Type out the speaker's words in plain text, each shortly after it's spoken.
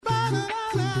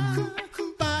You're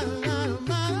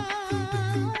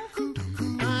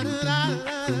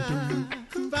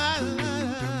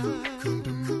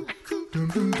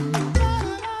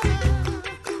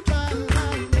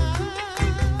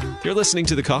listening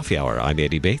to The Coffee Hour. I'm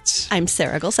Andy Bates. I'm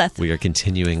Sarah Gulseth. We are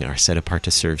continuing our Set Apart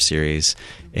to Serve series,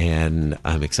 and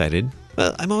I'm excited.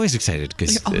 Well, I'm always excited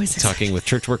because talking with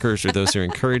church workers or those who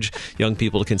encourage young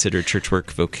people to consider church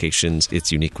work vocations,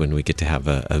 it's unique when we get to have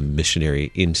a missionary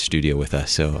in studio with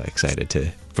us. So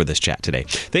excited for this chat today.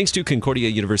 Thanks to Concordia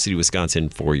University, Wisconsin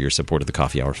for your support of the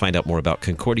Coffee Hour. Find out more about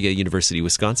Concordia University,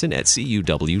 Wisconsin at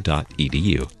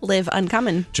cuw.edu. Live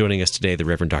uncommon. Joining us today, the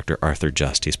Reverend Dr. Arthur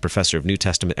Just. He's professor of New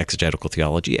Testament exegetical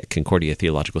theology at Concordia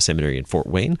Theological Seminary in Fort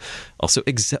Wayne. Also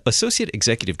associate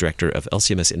executive director of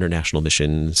LCMS International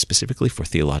Mission, specifically for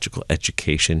theological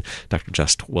education. Dr.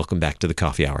 Just, welcome back to the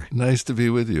Coffee Hour. Nice to be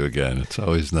with you again. It's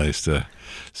always nice to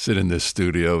sit in this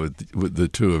studio with the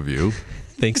two of you.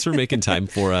 Thanks for making time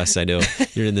for us. I know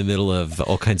you're in the middle of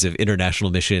all kinds of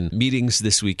international mission meetings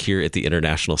this week here at the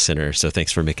International Center. So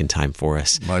thanks for making time for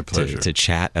us. My pleasure. To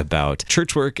chat about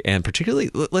church work, and particularly,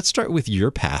 let's start with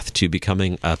your path to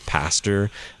becoming a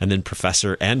pastor and then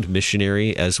professor and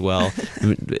missionary as well.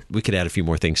 We could add a few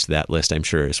more things to that list, I'm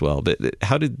sure, as well. But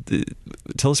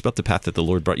tell us about the path that the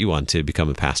Lord brought you on to become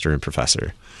a pastor and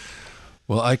professor.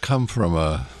 Well, I come from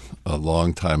a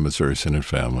long-time Missouri Synod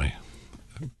family.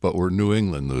 But we're New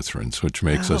England Lutherans, which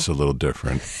makes us a little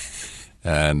different.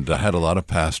 And I had a lot of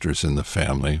pastors in the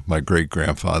family. My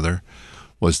great-grandfather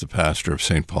was the pastor of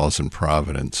St. Paul's in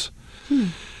Providence.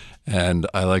 And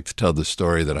I like to tell the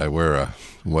story that I wear a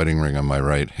wedding ring on my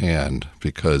right hand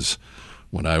because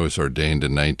when I was ordained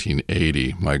in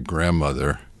 1980, my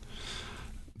grandmother,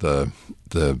 the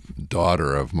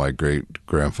daughter of my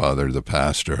great-grandfather, the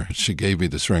pastor, she gave me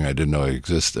this ring. I didn't know it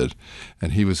existed.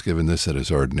 And he was given this at his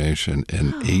ordination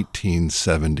in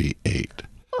 1878.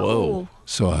 Whoa.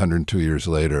 So 102 years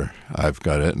later, I've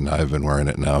got it, and I've been wearing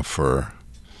it now for,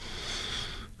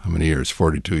 how many years?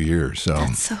 42 years. So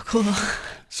that's so cool.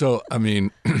 So, I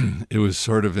mean, it was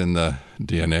sort of in the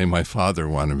DNA. My father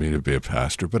wanted me to be a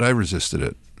pastor, but I resisted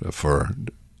it for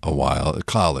a while,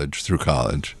 through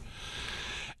college.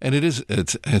 And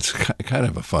it's kind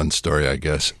of a fun story, I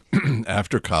guess.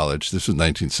 After college, this was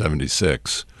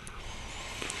 1976,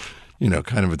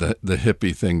 kind of the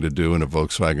hippie thing to do in a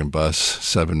Volkswagen bus,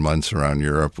 7 months around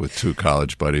Europe with two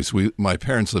college buddies. My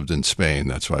parents lived in Spain.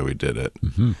 That's why we did it.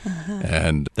 Mm-hmm.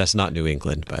 And that's not New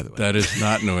England, by the way. That is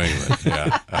not New England.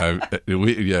 Yeah.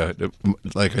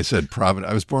 Like I said,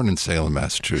 I was born in Salem,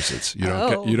 Massachusetts. You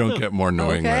don't get more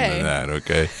New England than that,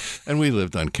 okay? And we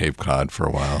lived on Cape Cod for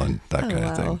a while and that kind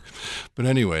of thing. But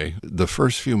anyway, the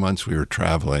first few months we were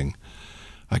traveling,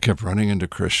 I kept running into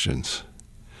Christians.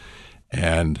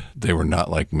 And they were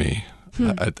not like me.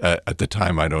 At the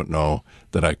time, I don't know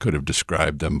that I could have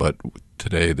described them, but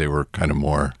today they were kind of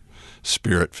more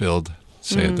spirit-filled,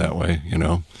 say it that way,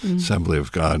 Assembly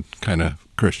of God, kind of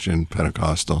Christian,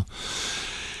 Pentecostal.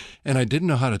 And I didn't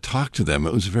know how to talk to them.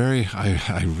 It was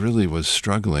I really was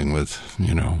struggling with,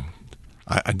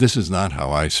 this is not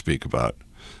how I speak about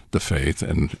the faith,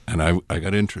 and I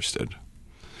got interested.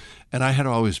 And I had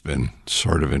always been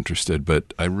sort of interested,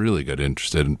 but I really got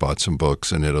interested and bought some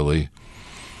books in Italy.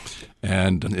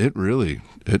 And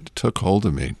it took hold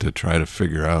of me to try to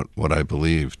figure out what I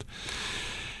believed.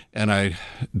 And I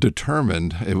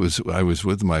determined, I was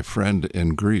with my friend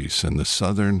in Greece, in the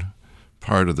southern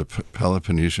part of the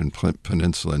Peloponnesian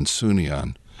Peninsula in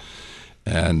Sunion.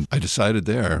 And I decided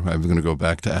there I was going to go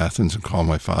back to Athens and call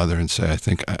my father and say, I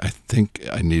think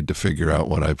I need to figure out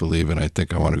what I believe, and I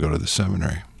think I want to go to the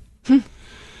seminary.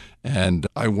 And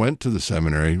I went to the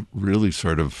seminary really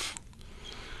sort of,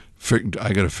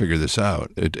 I got to figure this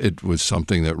out. It was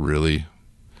something that really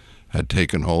had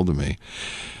taken hold of me.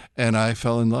 And I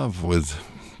fell in love with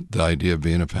the idea of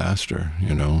being a pastor,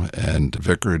 and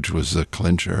vicarage was the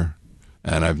clincher.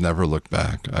 And I've never looked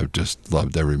back. I've just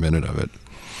loved every minute of it.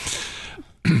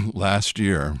 Last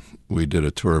year, we did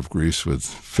a tour of Greece with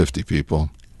 50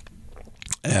 people.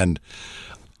 And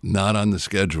not on the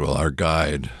schedule, our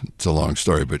guide, it's a long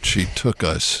story, but she took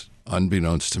us,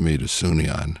 unbeknownst to me, to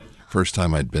Sunion. First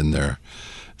time I'd been there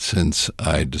since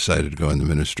I decided to go in the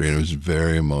ministry, and it was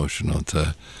very emotional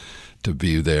to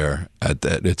be there at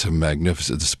that. It's a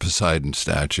magnificent, it's a Poseidon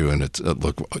statue, and it's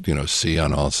sea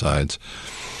on all sides.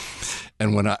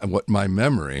 And what my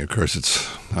memory, of course, it's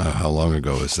how long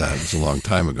ago was that? It's a long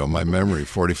time ago. My memory,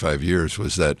 45 years,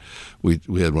 was that we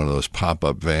had one of those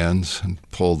pop-up vans and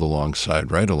pulled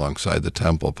right alongside the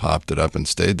temple, popped it up, and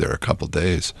stayed there a couple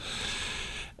days.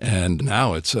 And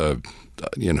now it's a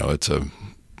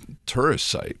tourist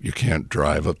site. You can't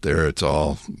drive up there. It's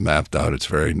all mapped out. It's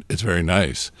very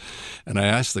nice. And I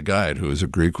asked the guide, who was a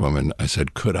Greek woman, I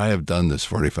said, could I have done this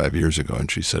 45 years ago? And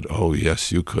she said, oh,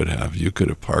 yes, you could have. You could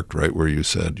have parked right where you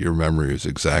said. Your memory is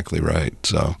exactly right.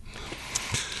 So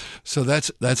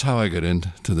that's how I got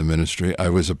into the ministry. I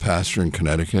was a pastor in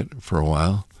Connecticut for a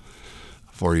while,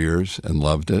 4 years, and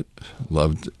loved it.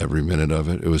 Loved every minute of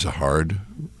it. It was a hard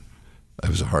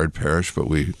parish, but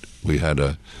we had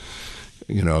a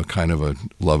kind of a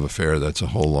love affair. That's a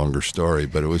whole longer story,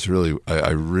 but it was really, I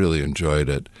really enjoyed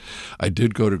it. I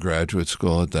did go to graduate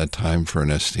school at that time for an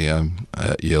STM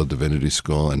at Yale Divinity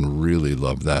School and really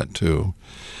loved that too.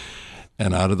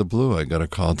 And out of the blue, I got a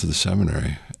call to the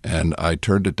seminary, and I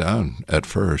turned it down at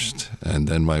first. And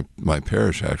then my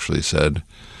parish actually said,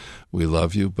 we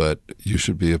love you, but you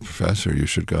should be a professor. You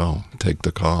should go. Take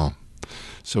the call.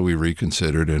 So we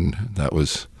reconsidered, and that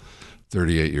was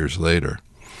 38 years later.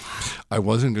 I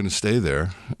wasn't going to stay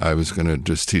there. I was going to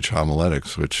just teach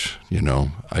homiletics, which,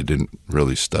 I didn't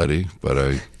really study, but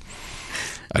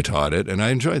I taught it, and I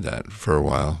enjoyed that for a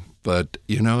while. But,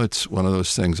 it's one of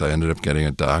those things. I ended up getting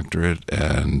a doctorate,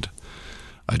 and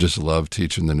I just love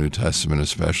teaching the New Testament,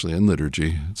 especially in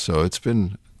liturgy. So it's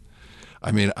been,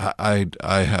 I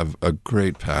have a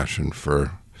great passion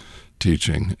for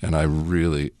teaching, and I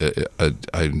really,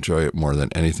 I enjoy it more than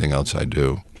anything else I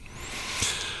do.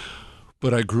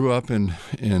 But I grew up in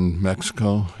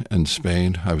Mexico and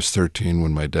Spain. I was 13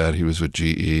 when my dad, he was with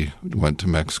GE, went to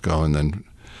Mexico, and then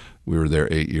we were there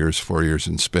 8 years, 4 years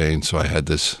in Spain. So I had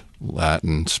this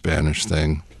Latin, Spanish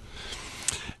thing.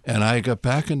 And I got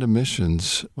back into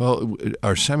missions. Well,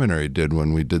 our seminary did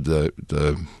when we did the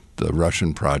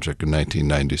Russian project in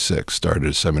 1996, started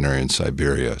a seminary in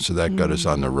Siberia. So that got us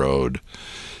on the road.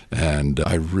 And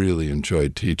I really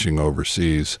enjoyed teaching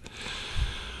overseas.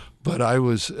 But I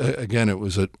was, again, it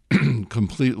was a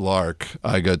complete lark.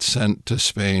 I got sent to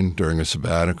Spain during a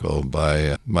sabbatical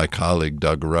by my colleague,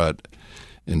 Doug Rutt,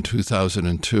 in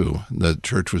 2002. The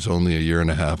church was only a year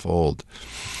and a half old.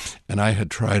 And I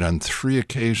had tried on 3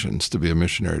 occasions to be a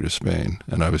missionary to Spain,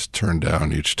 and I was turned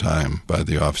down each time by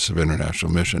the Office of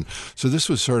International Mission. So this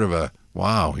was sort of a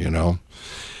wow,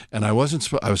 And I was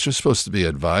just supposed to be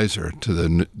advisor to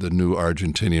the new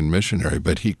Argentinian missionary,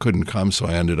 but he couldn't come, so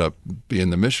I ended up being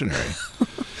the missionary.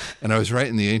 And I was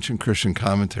writing the Ancient Christian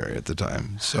Commentary at the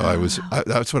time. So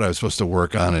that's what I was supposed to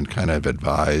work on and kind of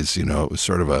advise. It was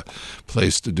sort of a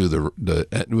place to do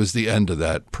it was the end of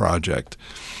that project.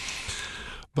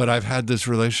 But I've had this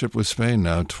relationship with Spain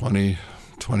now 20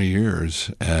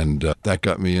 years, and that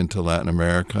got me into Latin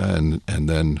America, and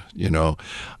then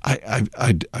I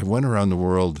went around the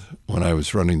world when I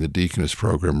was running the deaconess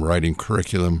program, writing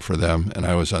curriculum for them, and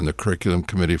I was on the curriculum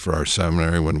committee for our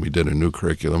seminary when we did a new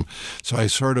curriculum. So I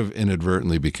sort of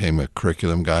inadvertently became a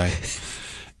curriculum guy,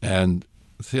 and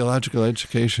theological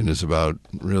education is about,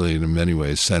 really in many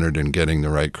ways, centered in getting the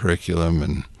right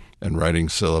curriculum and writing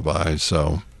syllabi.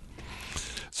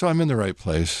 So I'm in the right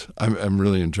place. I'm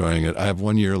really enjoying it. I have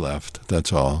 1 year left.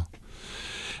 That's all.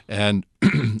 And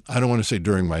I don't want to say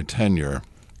during my tenure,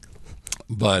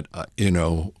 but,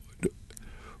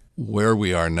 where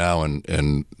we are now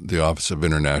in the Office of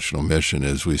International Mission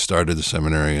is we started the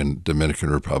seminary in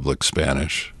Dominican Republic,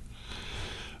 Spanish.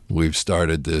 We've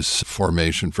started this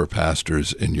formation for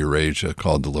pastors in Eurasia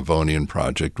called the Livonian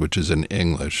Project, which is in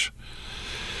English.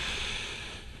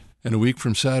 And a week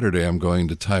from Saturday, I'm going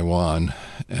to Taiwan,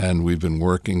 and we've been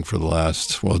working for the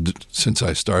last, since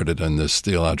I started on this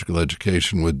theological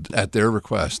education at their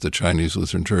request, the Chinese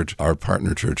Lutheran Church, our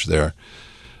partner church there,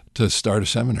 to start a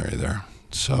seminary there.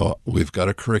 So we've got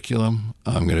a curriculum.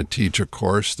 I'm going to teach a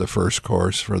course, the first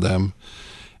course for them,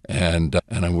 and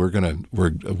we're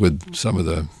with some of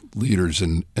the leaders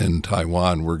in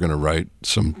Taiwan, we're going to write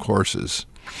some courses.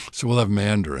 So we'll have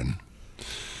Mandarin.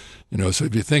 So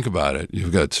if you think about it,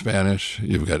 you've got Spanish,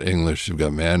 you've got English, you've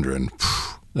got Mandarin.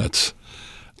 That's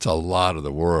a lot of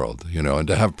the world, and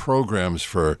to have programs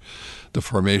for the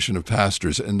formation of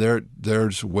pastors, and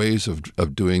there's ways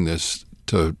of doing this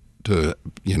to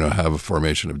have a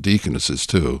formation of deaconesses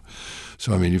too.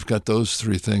 So, you've got those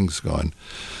 3 things going.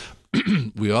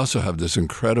 We also have this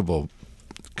incredible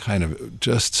kind of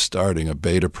just starting a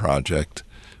beta project.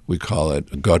 We call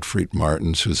it Gottfried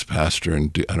Martens, who's pastor,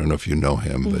 and I don't know if you know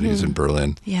him, but he's in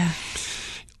Berlin. Yeah.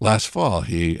 Last fall,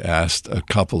 he asked a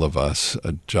couple of us,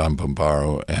 John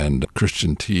Bombaro and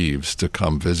Christian Teves, to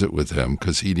come visit with him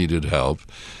because he needed help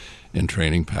in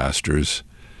training pastors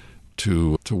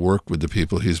to work with the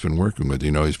people he's been working with.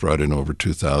 He's brought in over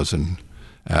 2,000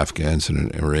 Afghans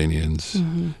and Iranians.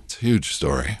 Mm-hmm. It's a huge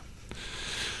story.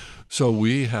 So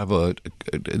we have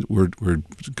we're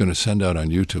going to send out on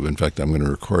YouTube. In fact, I'm going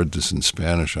to record this in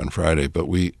Spanish on Friday. But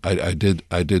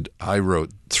I wrote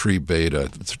 3 beta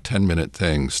 10-minute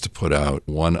things to put out.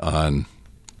 One on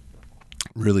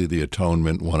really the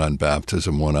atonement, one on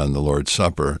baptism, one on the Lord's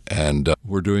Supper, and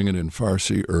we're doing it in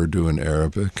Farsi, Urdu, and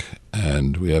Arabic,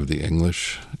 and we have the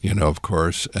English, of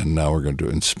course, and now we're going to do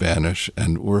it in Spanish,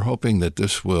 and we're hoping that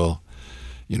this will.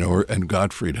 And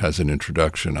Gottfried has an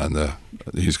introduction on the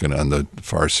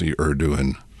Farsi, Urdu,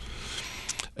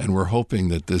 and we're hoping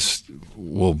that this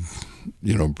will,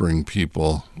 bring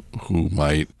people who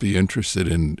might be interested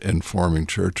in forming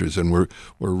churches, and we're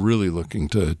really looking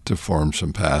to form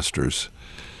some pastors.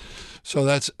 So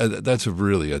that's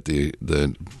really at the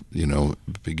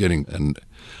beginning, and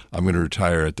I'm going to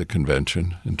retire at the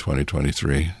convention in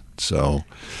 2023. So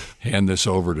hand this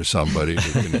over to somebody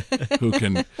who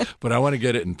can, but I want to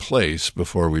get it in place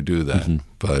before we do that. Mm-hmm.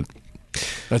 But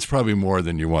that's probably more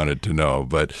than you wanted to know.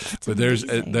 But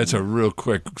that's a real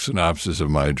quick synopsis of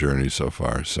my journey so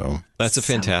far. So that's a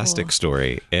fantastic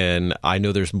story. And I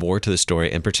know there's more to the story,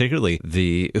 and particularly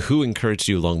the who encouraged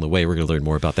you along the way. We're going to learn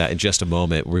more about that in just a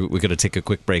moment. We're going to take a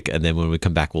quick break, and then when we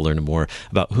come back, we'll learn more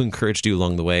about who encouraged you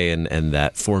along the way and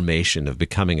that formation of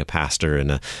becoming a pastor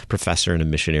and a professor and a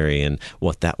missionary and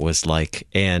what that was like.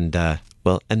 And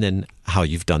and then how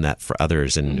you've done that for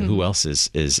others and who else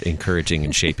is encouraging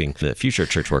and shaping the future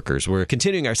church workers. We're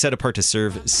continuing our Set Apart to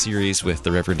Serve series with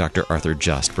the Reverend Dr. Arthur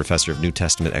Just, professor of New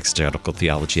Testament exegetical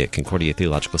theology at Concordia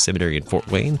Theological Seminary in Fort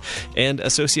Wayne and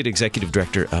associate executive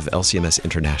director of LCMS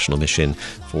International Mission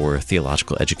for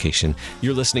Theological Education.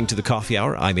 You're listening to The Coffee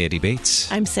Hour. I'm Andy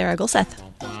Bates. I'm Sarah Gulseth.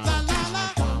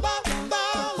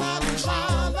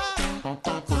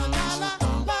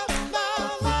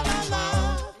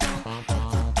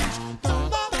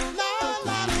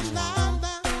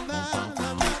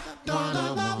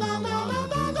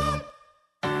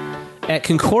 At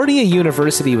Concordia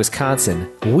University, Wisconsin,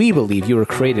 we believe you were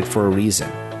created for a reason: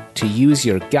 to use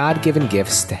your God-given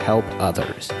gifts to help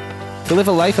others, to live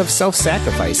a life of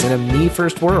self-sacrifice in a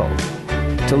me-first world,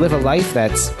 to live a life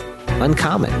that's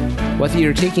uncommon. Whether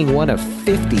you're taking one of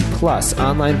 50-plus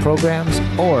online programs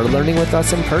or learning with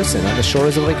us in person on the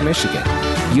shores of Lake Michigan,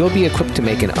 you'll be equipped to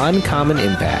make an uncommon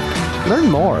impact.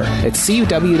 Learn more at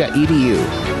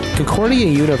cuw.edu. Concordia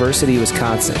University,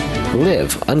 Wisconsin.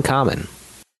 Live uncommon.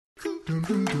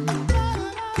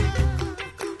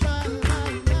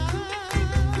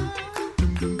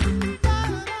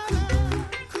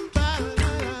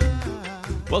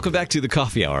 Welcome back to The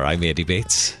Coffee Hour. I'm Andy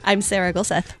Bates. I'm Sarah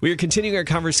Gulseth. We are continuing our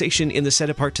conversation in the Set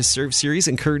Apart to Serve series,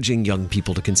 encouraging young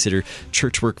people to consider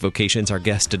church work vocations. Our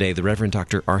guest today, the Reverend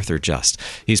Dr. Arthur Just.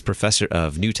 He's professor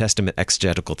of New Testament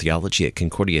exegetical theology at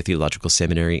Concordia Theological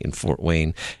Seminary in Fort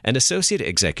Wayne and associate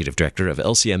executive director of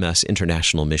LCMS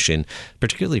International Mission,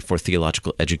 particularly for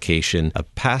theological education. A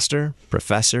pastor,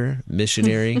 professor,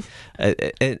 missionary,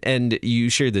 and you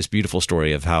shared this beautiful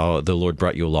story of how the Lord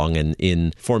brought you along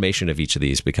in formation of each of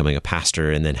these, becoming a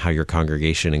pastor, and then how your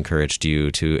congregation encouraged you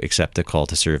to accept the call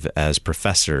to serve as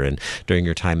professor. And during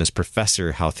your time as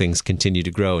professor, how things continue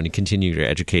to grow and you continue your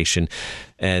education,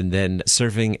 and then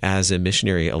serving as a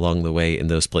missionary along the way in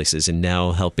those places, and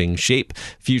now helping shape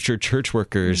future church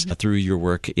workers through your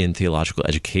work in theological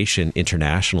education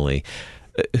internationally.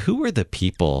 Who were the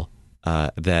people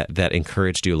that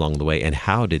encouraged you along the way, and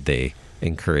how did they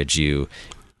encourage you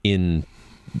in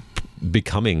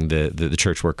becoming the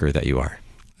church worker that you are?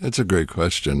 That's a great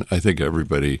question. I think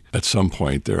everybody, at some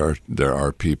point, there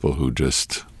are people who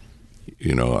just,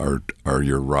 are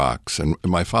your rocks. And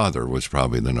my father was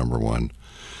probably the number one.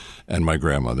 And my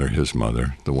grandmother, his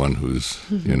mother, the one who's,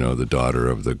 the daughter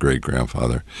of the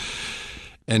great-grandfather.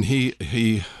 And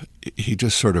he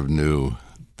just sort of knew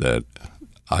that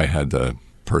I had the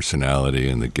personality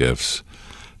and the gifts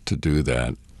to do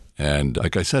that. And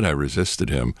like I said, I resisted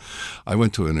him. I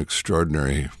went to an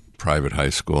extraordinary private high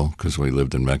school because we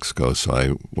lived in Mexico, so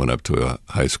I went up to a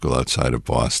high school outside of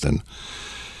Boston.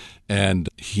 And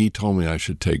he told me I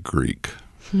should take Greek.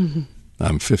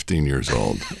 I'm 15 years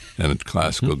old, and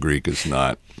classical Greek is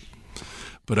not.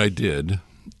 But I did,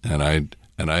 and I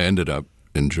ended up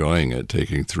enjoying it,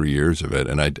 taking 3 years of it,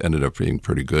 and I ended up being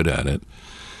pretty good at it.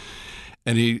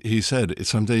 And he said,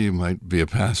 someday you might be a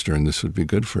pastor and this would be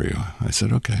good for you. I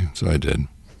said, okay. So I did.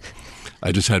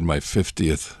 I just had my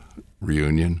 50th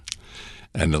reunion.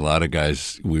 And a lot of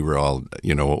guys, we were all,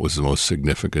 what was the most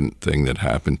significant thing that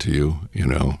happened to you?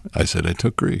 I said, I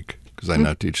took Greek because I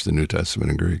now teach the New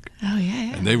Testament in Greek. Oh,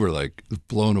 yeah. And they were like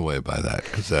blown away by that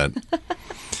because that.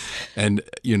 And,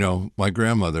 my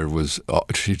grandmother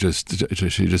she just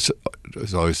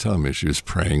was always telling me she was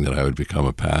praying that I would become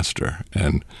a pastor.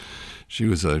 And she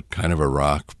was a kind of a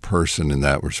rock person in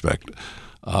that respect.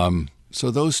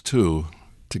 So those two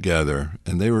together,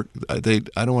 and I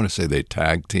don't want to say they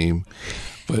tag team,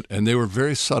 and they were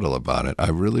very subtle about it. I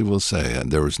really will say,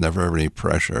 and there was never any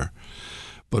pressure.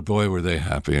 But boy, were they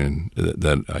happy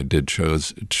that I did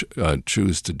choose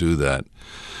to do that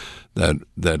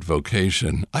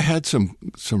vocation. I had some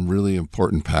really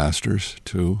important pastors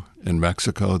too. In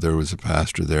Mexico, there was a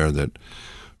pastor there that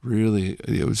really,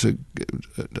 it was a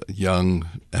young,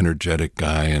 energetic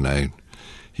guy, and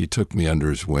he took me under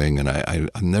his wing, and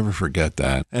I'll never forget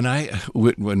that. And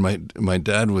when my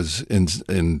dad was in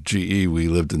GE, we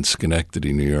lived in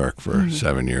Schenectady, New York for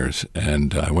 7 years,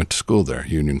 and I went to school there,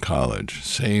 Union College,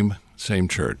 same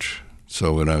church.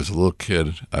 So when I was a little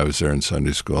kid, I was there in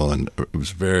Sunday school, and it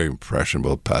was very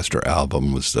impressionable. Pastor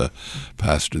Album was the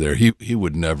pastor there. He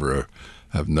would never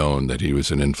have known that he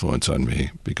was an influence on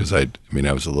me, because I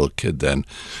was a little kid then.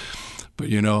 But,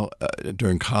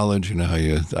 during college,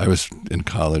 I was in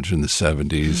college in the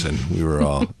 70s, and we were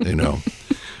all,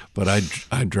 but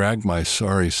I dragged my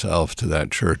sorry self to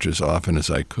that church as often as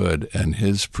I could, and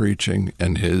his preaching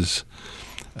and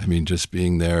just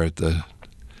being there at the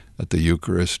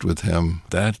Eucharist with him,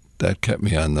 that kept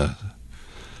me on the.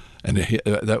 And he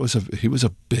was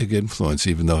a big influence,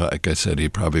 even though, like I said, he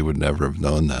probably would never have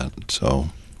known that. So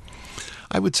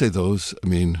I would say those.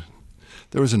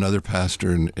 There was another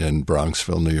pastor in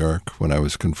Bronxville, New York, when I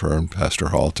was confirmed, Pastor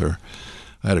Halter.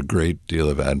 I had a great deal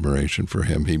of admiration for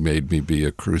him. He made me be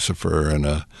a crucifer and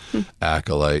a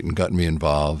acolyte, and got me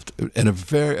involved in a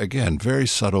very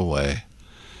subtle way.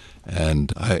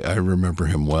 And I remember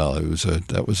him well.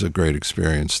 That was a great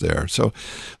experience there. So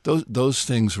those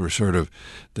things were sort of,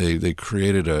 they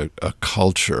created a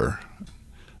culture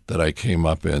that I came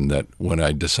up in, that when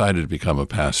I decided to become a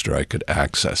pastor, I could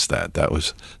access that. That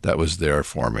was there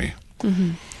for me.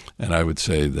 Mm-hmm. And I would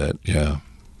say that,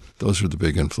 those were the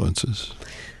big influences.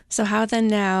 So how then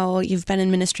now, you've been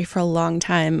in ministry for a long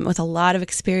time with a lot of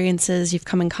experiences. You've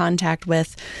come in contact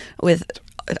with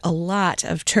a lot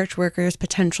of church workers,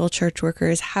 potential church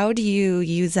workers. How do you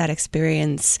use that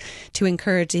experience to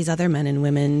encourage these other men and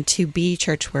women to be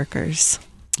church workers?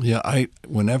 Yeah,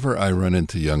 whenever I run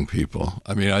into young people,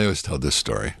 I always tell this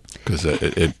story, because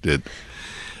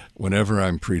whenever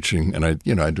I'm preaching, and I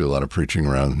do a lot of preaching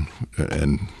around,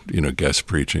 and guest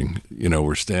preaching.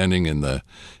 We're standing in the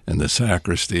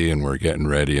sacristy, and we're getting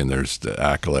ready, and there's the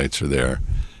acolytes are there,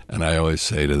 and I always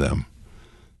say to them,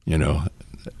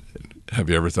 have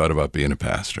you ever thought about being a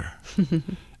pastor?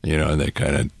 And they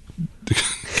kind of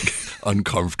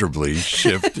uncomfortably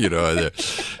shift,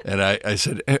 and I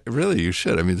said, really, you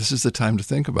should. This is the time to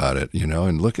think about it,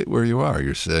 and look at where you are.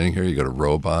 You're sitting here, you got a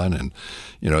robe on, and,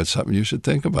 it's something you should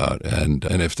think about. And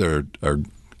if there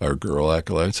are girl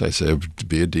acolytes, I say,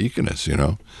 be a deaconess,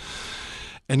 And,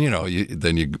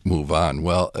 then you move on.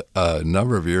 Well, a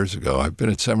number of years ago, I've been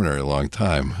at seminary a long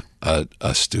time,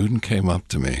 a student came up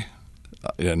to me.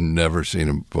 I had never seen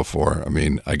him before.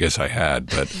 I guess I had,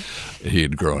 but he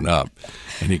had grown up.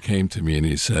 And he came to me and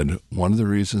he said, one of the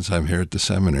reasons I'm here at the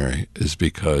seminary is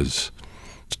because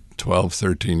 12,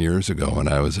 13 years ago when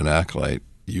I was an acolyte,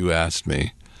 you asked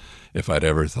me if I'd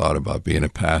ever thought about being a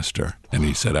pastor. And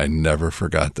he said, I never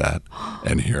forgot that.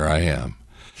 And here I am.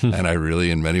 And I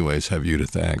really, in many ways, have you to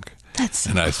thank. That's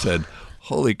so And I said,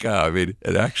 holy cow,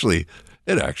 it actually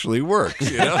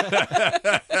works,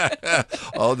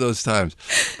 all those times.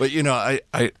 But,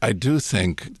 I do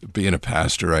think being a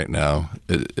pastor right now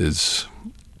is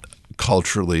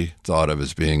culturally thought of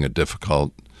as being a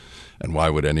difficult, and why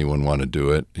would anyone want to do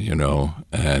it,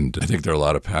 And I think there are a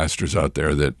lot of pastors out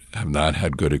there that have not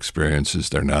had good experiences.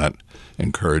 They're not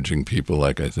encouraging people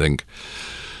like I think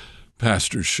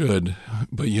pastors should.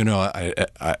 But,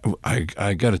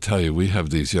 I got to tell you, we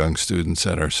have these young students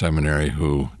at our seminary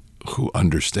who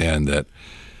understand that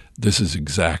this is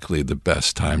exactly the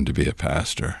best time to be a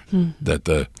pastor, that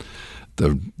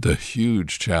the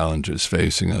huge challenges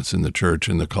facing us in the church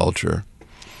and the culture,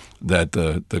 that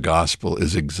the gospel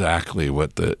is exactly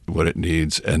what it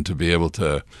needs, and to be able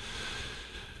to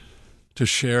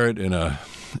share it in a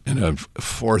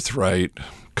forthright,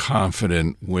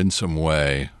 confident, winsome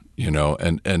way,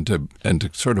 and to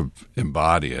sort of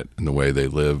embody it in the way they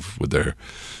live with their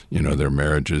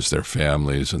marriages, their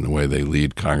families, and the way they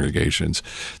lead congregations.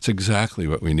 It's exactly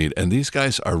what we need. And these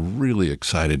guys are really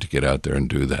excited to get out there and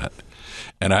do that.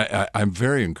 And I'm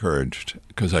very encouraged,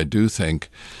 because I do think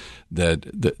that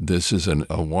this is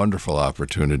a wonderful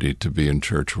opportunity to be in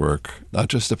church work, not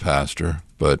just a pastor,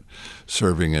 but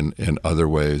serving in other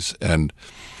ways. And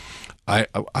I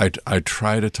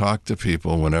try to talk to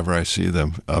people whenever I see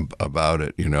them about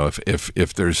it.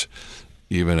 If there's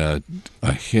even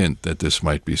a hint that this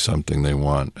might be something they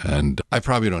want. And I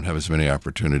probably don't have as many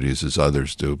opportunities as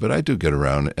others do, but I do get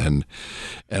around, and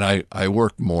I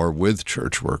work more with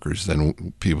church workers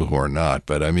than people who are not.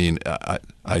 But I mean,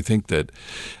 I think that,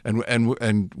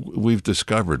 and we've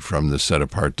discovered from the Set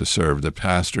Apart to Serve that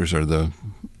pastors are the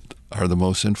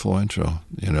most influential,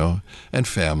 and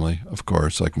family, of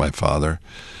course, like my father.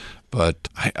 But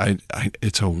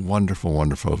it's a wonderful,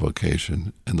 wonderful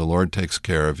vocation, and the Lord takes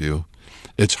care of you.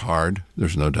 It's hard,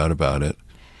 there's no doubt about it.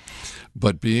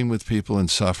 But being with people in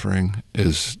suffering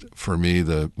is, for me,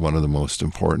 one of the most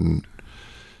important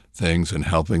things, and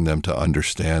helping them to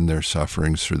understand their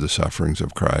sufferings through the sufferings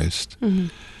of Christ,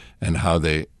 and how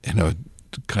they, in a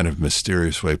kind of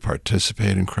mysterious way,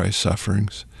 participate in Christ's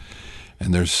sufferings.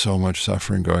 And there's so much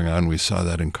suffering going on. We saw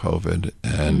that in COVID,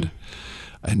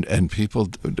 and people,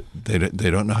 they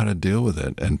don't know how to deal with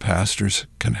it, and pastors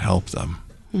can help them.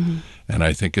 And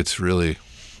I think it's really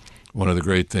one of the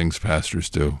great things pastors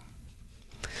do.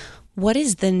 What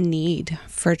is the need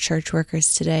for church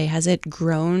workers today? Has it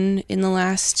grown in the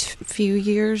last few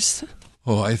years?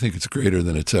 Oh, I think it's greater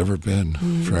than it's ever been,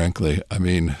 frankly. I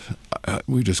mean,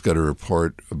 we just got a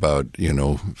report about,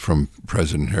 from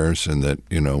President Harrison that,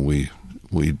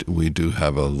 we do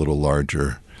have a little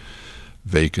larger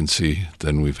vacancy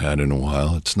than we've had in a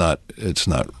while. It's not,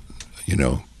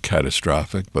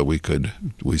 catastrophic, but we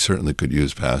certainly could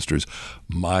use pastors.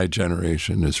 My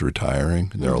generation is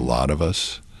retiring. There are a lot of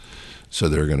us, so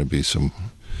there are going to be some.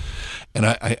 And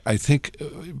I think,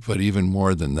 but even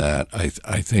more than that, I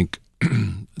think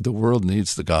the world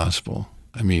needs the gospel.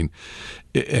 I mean,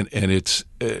 and it's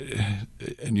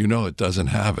it doesn't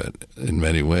have it in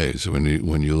many ways. When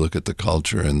you look at the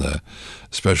culture and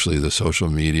especially the social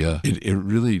media,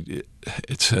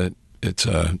 it's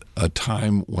a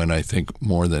time when I think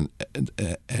more than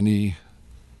any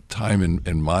time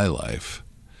in my life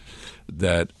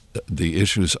that the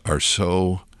issues are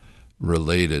so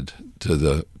related to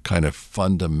the kind of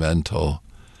fundamental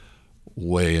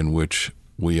way in which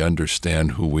we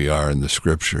understand who we are in the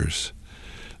Scriptures,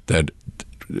 that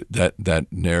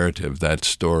narrative, that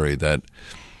story, that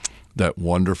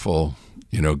wonderful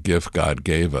gift God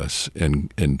gave us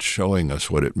in showing us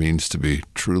what it means to be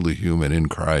truly human in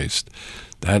Christ.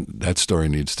 That story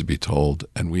needs to be told,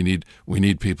 and we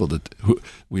need people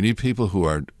who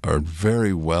are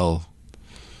very well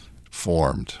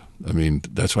formed. I mean,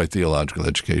 that's why theological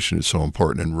education is so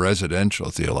important, and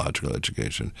residential theological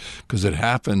education, because it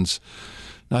happens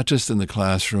not just in the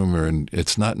classroom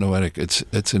it's not noetic.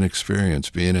 It's an experience.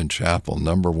 Being in chapel,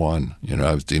 number one.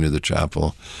 I was dean of the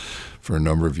chapel for a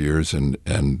number of years, and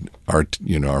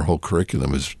our whole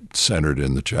curriculum is centered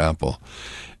in the chapel,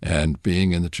 and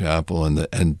being in the chapel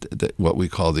and what we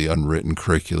call the unwritten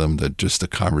curriculum, that just the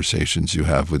conversations you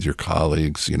have with your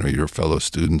colleagues, your fellow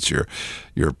students, your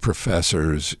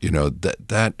professors,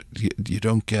 that you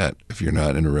don't get if you're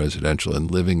not in a residential, and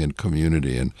living in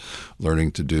community and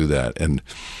learning to do that. And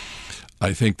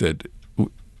I think that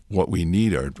what we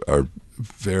need are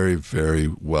very, very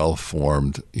well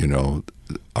formed,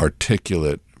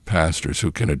 articulate pastors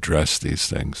who can address these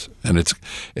things. And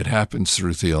it happens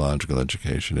through theological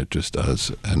education. It just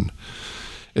does. And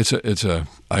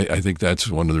I think that's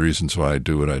one of the reasons why I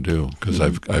do what I do, because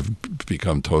I've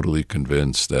become totally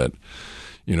convinced that,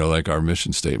 like our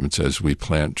mission statement says, we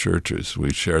plant churches,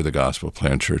 we share the gospel,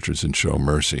 plant churches, and show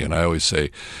mercy. And I always say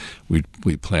we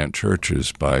plant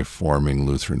churches by forming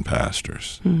Lutheran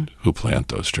pastors who plant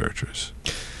those churches.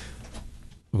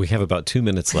 We have about 2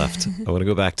 minutes left. I want to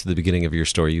go back to the beginning of your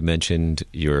story. You mentioned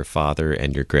your father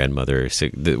and your grandmother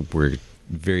that were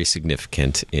very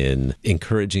significant in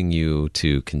encouraging you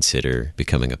to consider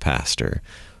becoming a pastor.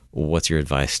 What's your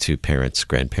advice to parents,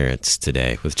 grandparents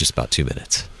today with just about 2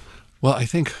 minutes? Well, I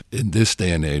think in this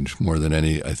day and age, more than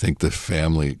any, I think the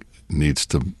family needs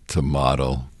to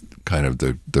model kind of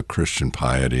the Christian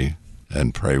piety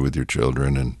and pray with your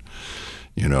children and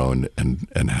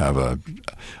have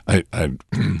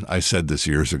I said this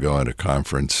years ago at a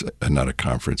conference, not a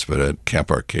conference, but at Camp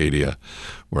Arcadia,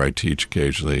 where I teach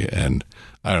occasionally, and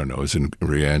I don't know, it was an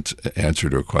answer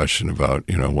to a question about,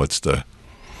 what's the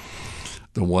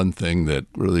one thing that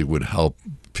really would help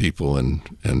people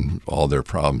and all their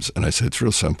problems. And I said, it's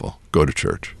real simple. Go to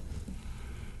church.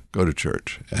 Go to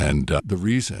church. And the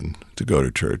reason to go to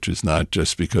church is not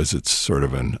just because it's sort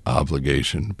of an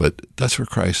obligation, but that's where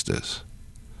Christ is.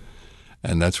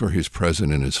 And that's where he's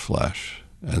present in his flesh.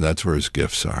 and that's where his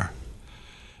gifts are.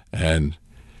 And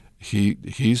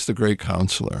he's the great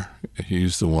counselor.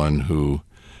 He's the one who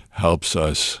helps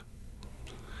us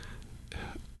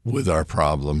with our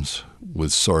problems,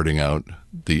 with sorting out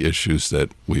the issues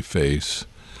that we face.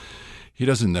 He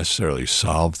doesn't necessarily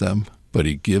solve them, but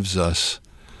he gives us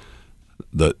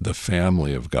the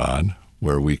family of God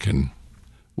where we can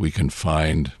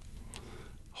find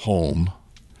home.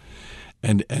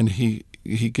 And he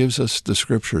gives us the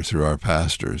scripture through our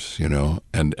pastors,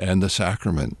 and the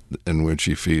sacrament in which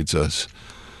he feeds us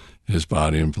his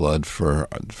body and blood for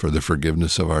the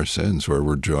forgiveness of our sins, where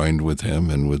we're joined with him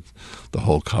and with the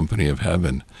whole company of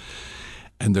heaven.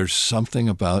 And there's something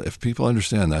about, if people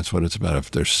understand that's what it's about, if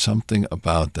there's something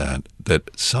about that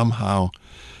somehow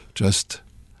just,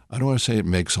 I don't want to say it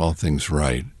makes all things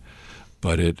right,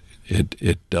 but it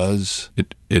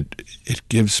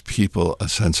gives people a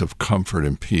sense of comfort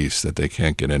and peace that they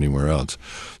can't get anywhere else.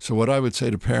 So what I would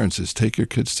say to parents is take your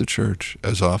kids to church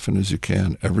as often as you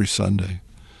can, every Sunday,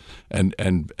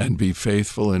 and be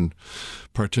faithful in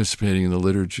participating in the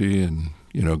liturgy and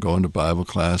going to Bible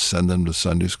class, send them to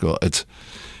Sunday school. It's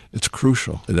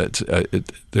crucial.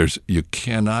 You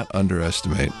cannot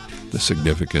underestimate the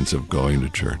significance of going to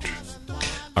church.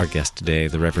 Our guest today,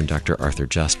 the Reverend Dr. Arthur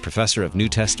Just, professor of New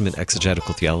Testament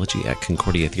exegetical theology at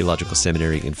Concordia Theological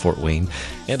Seminary in Fort Wayne,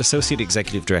 and associate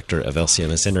executive director of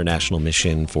LCMS International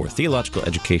Mission for Theological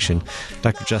Education.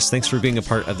 Dr. Just, thanks for being a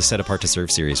part of the Set Apart to Serve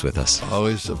series with us.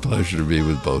 Always a pleasure to be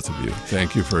with both of you.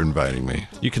 Thank you for inviting me.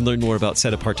 You can learn more about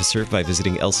Set Apart to Serve by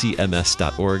visiting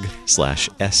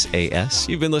lcms.org/SAS.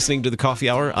 You've been listening to The Coffee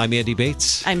Hour. I'm Andy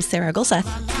Bates. I'm Sarah Gulseth.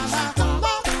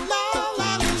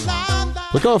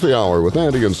 The Coffee Hour with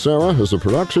Andy and Sarah is a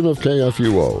production of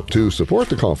KFUO. To support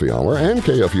The Coffee Hour and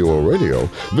KFUO Radio,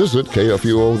 visit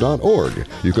KFUO.org.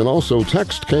 You can also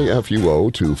text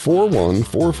KFUO to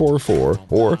 41444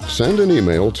 or send an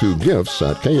email to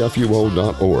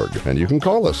gifts@KFUO.org. And you can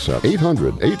call us at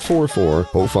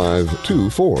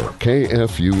 800-844-0524.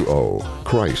 KFUO.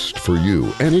 Christ for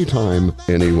you, anytime,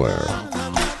 anywhere.